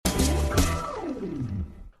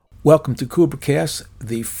Welcome to Kubricast,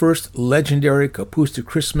 the first legendary Kapusta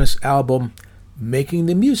Christmas album, Making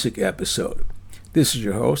the Music episode. This is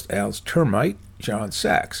your host, Al's Termite, John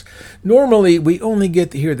Sachs. Normally, we only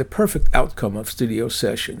get to hear the perfect outcome of studio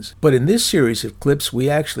sessions, but in this series of clips,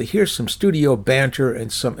 we actually hear some studio banter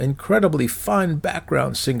and some incredibly fine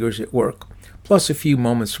background singers at work, plus a few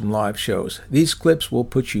moments from live shows. These clips will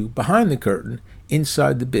put you behind the curtain,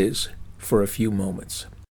 inside the biz, for a few moments.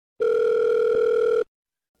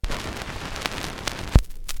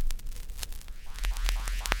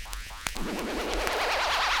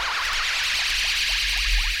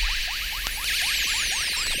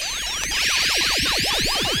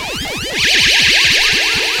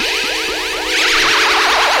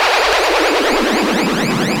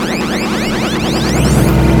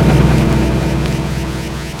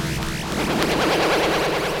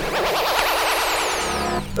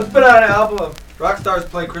 Let's put out an album of rock stars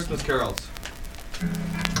play Christmas carols.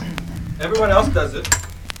 Everyone else does it.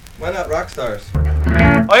 Why not rock stars?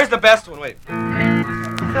 Oh, here's the best one. Wait.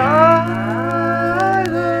 Silent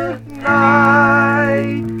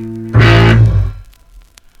night,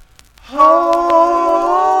 holy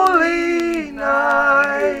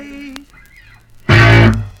night.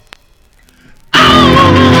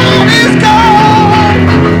 All is gone.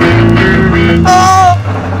 Oh.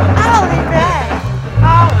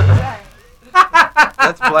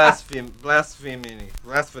 That's blasphemy.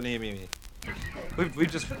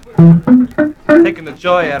 We've just taken the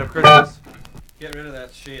joy out of Christmas. Get rid of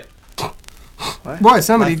that shit. What? Boy,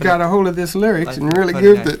 somebody got a hold of this lyrics and really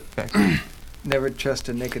gave it. Never trust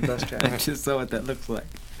a naked bus driver. I just saw what that looks like.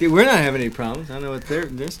 Dude, we're not having any problems. I don't know what their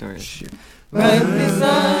story is. Shit. We're in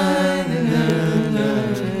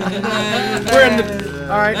the.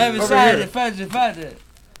 All right. Over here. Fudge it.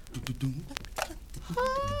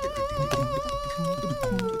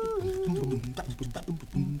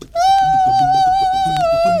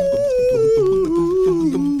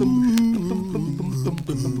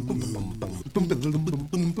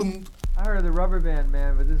 I heard of the rubber band,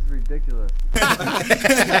 man, but this is ridiculous. The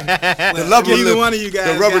rubber lip. One of you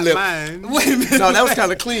guys the rubber got lip. Mine. Wait a minute. No, that was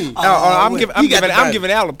kind of clean. I'm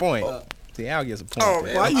giving Al a point. See, Al gets a point. Oh,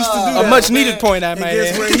 well, I used to do that. A much needed point, I and might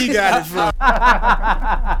guess add. where he got it from?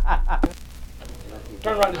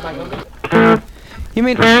 Turn around this mic. You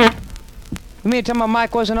mean to tell my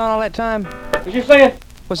mic wasn't on all that time? What you saying?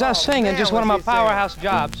 Was I singing just one of my powerhouse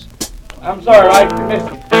jobs? I'm sorry, I missed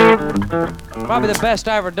it. Probably the best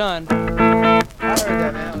I ever done. I heard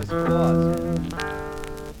that, man. It was applause.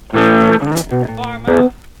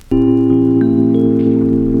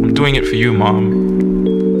 I'm doing it for you, Mom.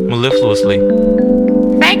 Mellifluously.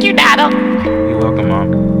 Thank you, Dada. You're welcome,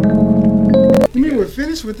 Mom. You mean we're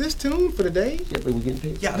finished with this tune for the day? Yeah, but we getting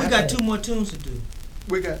paid. Yeah, we got 2 more tunes to do.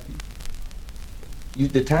 We got.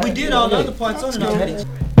 The time? We did all the other parts on it already.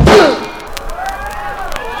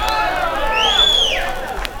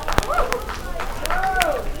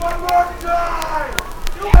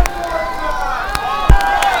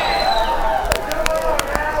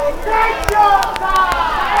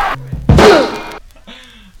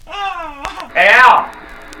 Hey Al,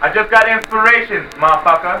 I just got inspiration,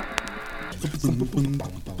 motherfucker.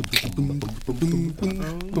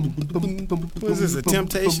 What is this, a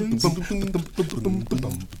Temptations?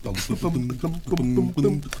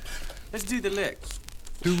 Let's do the licks.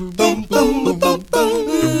 Don't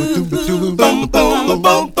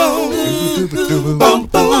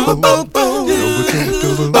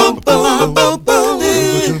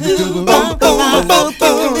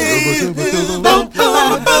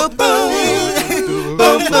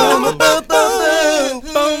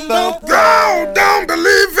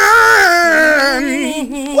believe in.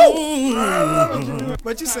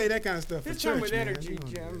 But you say that kind of stuff for It's church, with man. energy,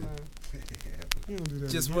 Jim. You don't do that.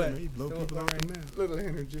 Just with what? me. You blow people off the map. Little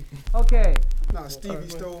energy. Okay, No, Stevie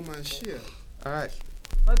stole my shit. All right.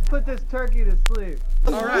 let's put this turkey to sleep.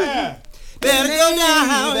 All right. Better go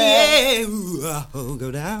down, yeah. Ooh,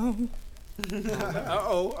 go down.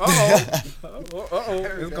 Uh-oh.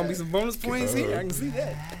 There's gonna be some bonus points here. I can see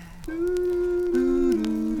that.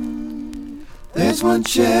 There's one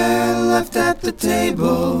chair left at the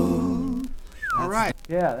table. All right.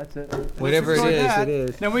 Yeah, that's it. Whatever it is, it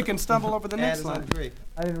is. Then we can stumble over the next line. 3.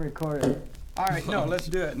 I didn't record it. All right, no, let's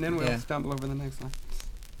do it, and then we'll Yeah. stumble over the next line.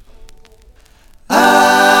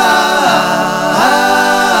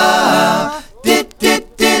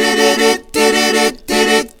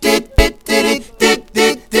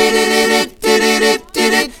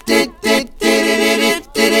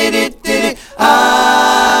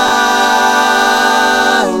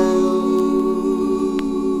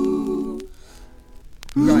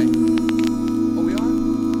 Right. Oh, we are?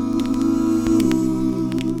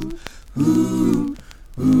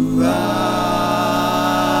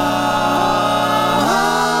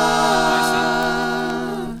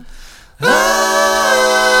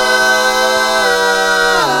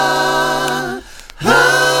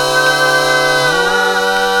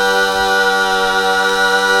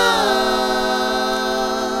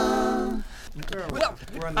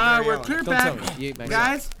 Hey,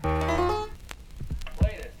 guys.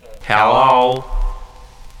 Hello.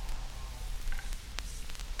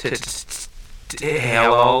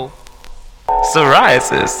 Hello.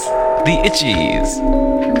 Psoriasis. The itchies.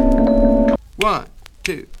 1,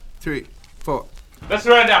 2, 3, 4. Let's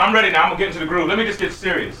run it down. I'm ready now. I'm gonna get into the groove. Let me just get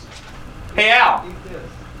serious. Hey, Al.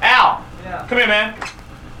 Al. Yeah. Come here, man.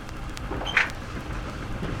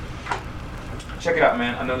 Check it out,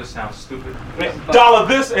 man. I know this sounds stupid. $1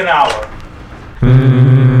 this an hour.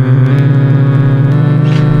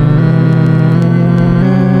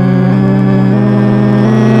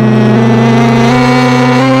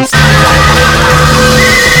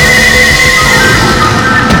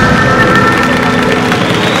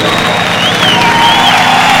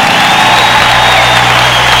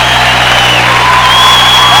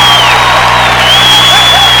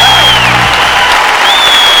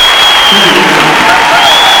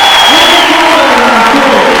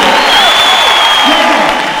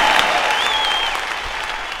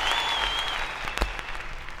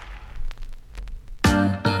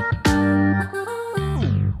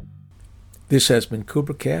 This has been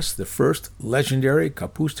Coopercast, the first legendary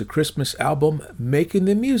Kapusta Christmas album Making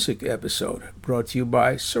the Music episode, brought to you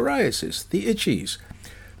by Psoriasis, the Itchies.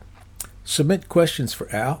 Submit questions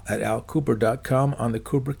for Al at alcooper.com on the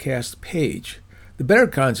Coopercast page. The better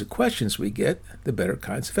kinds of questions we get, the better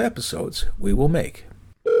kinds of episodes we will make.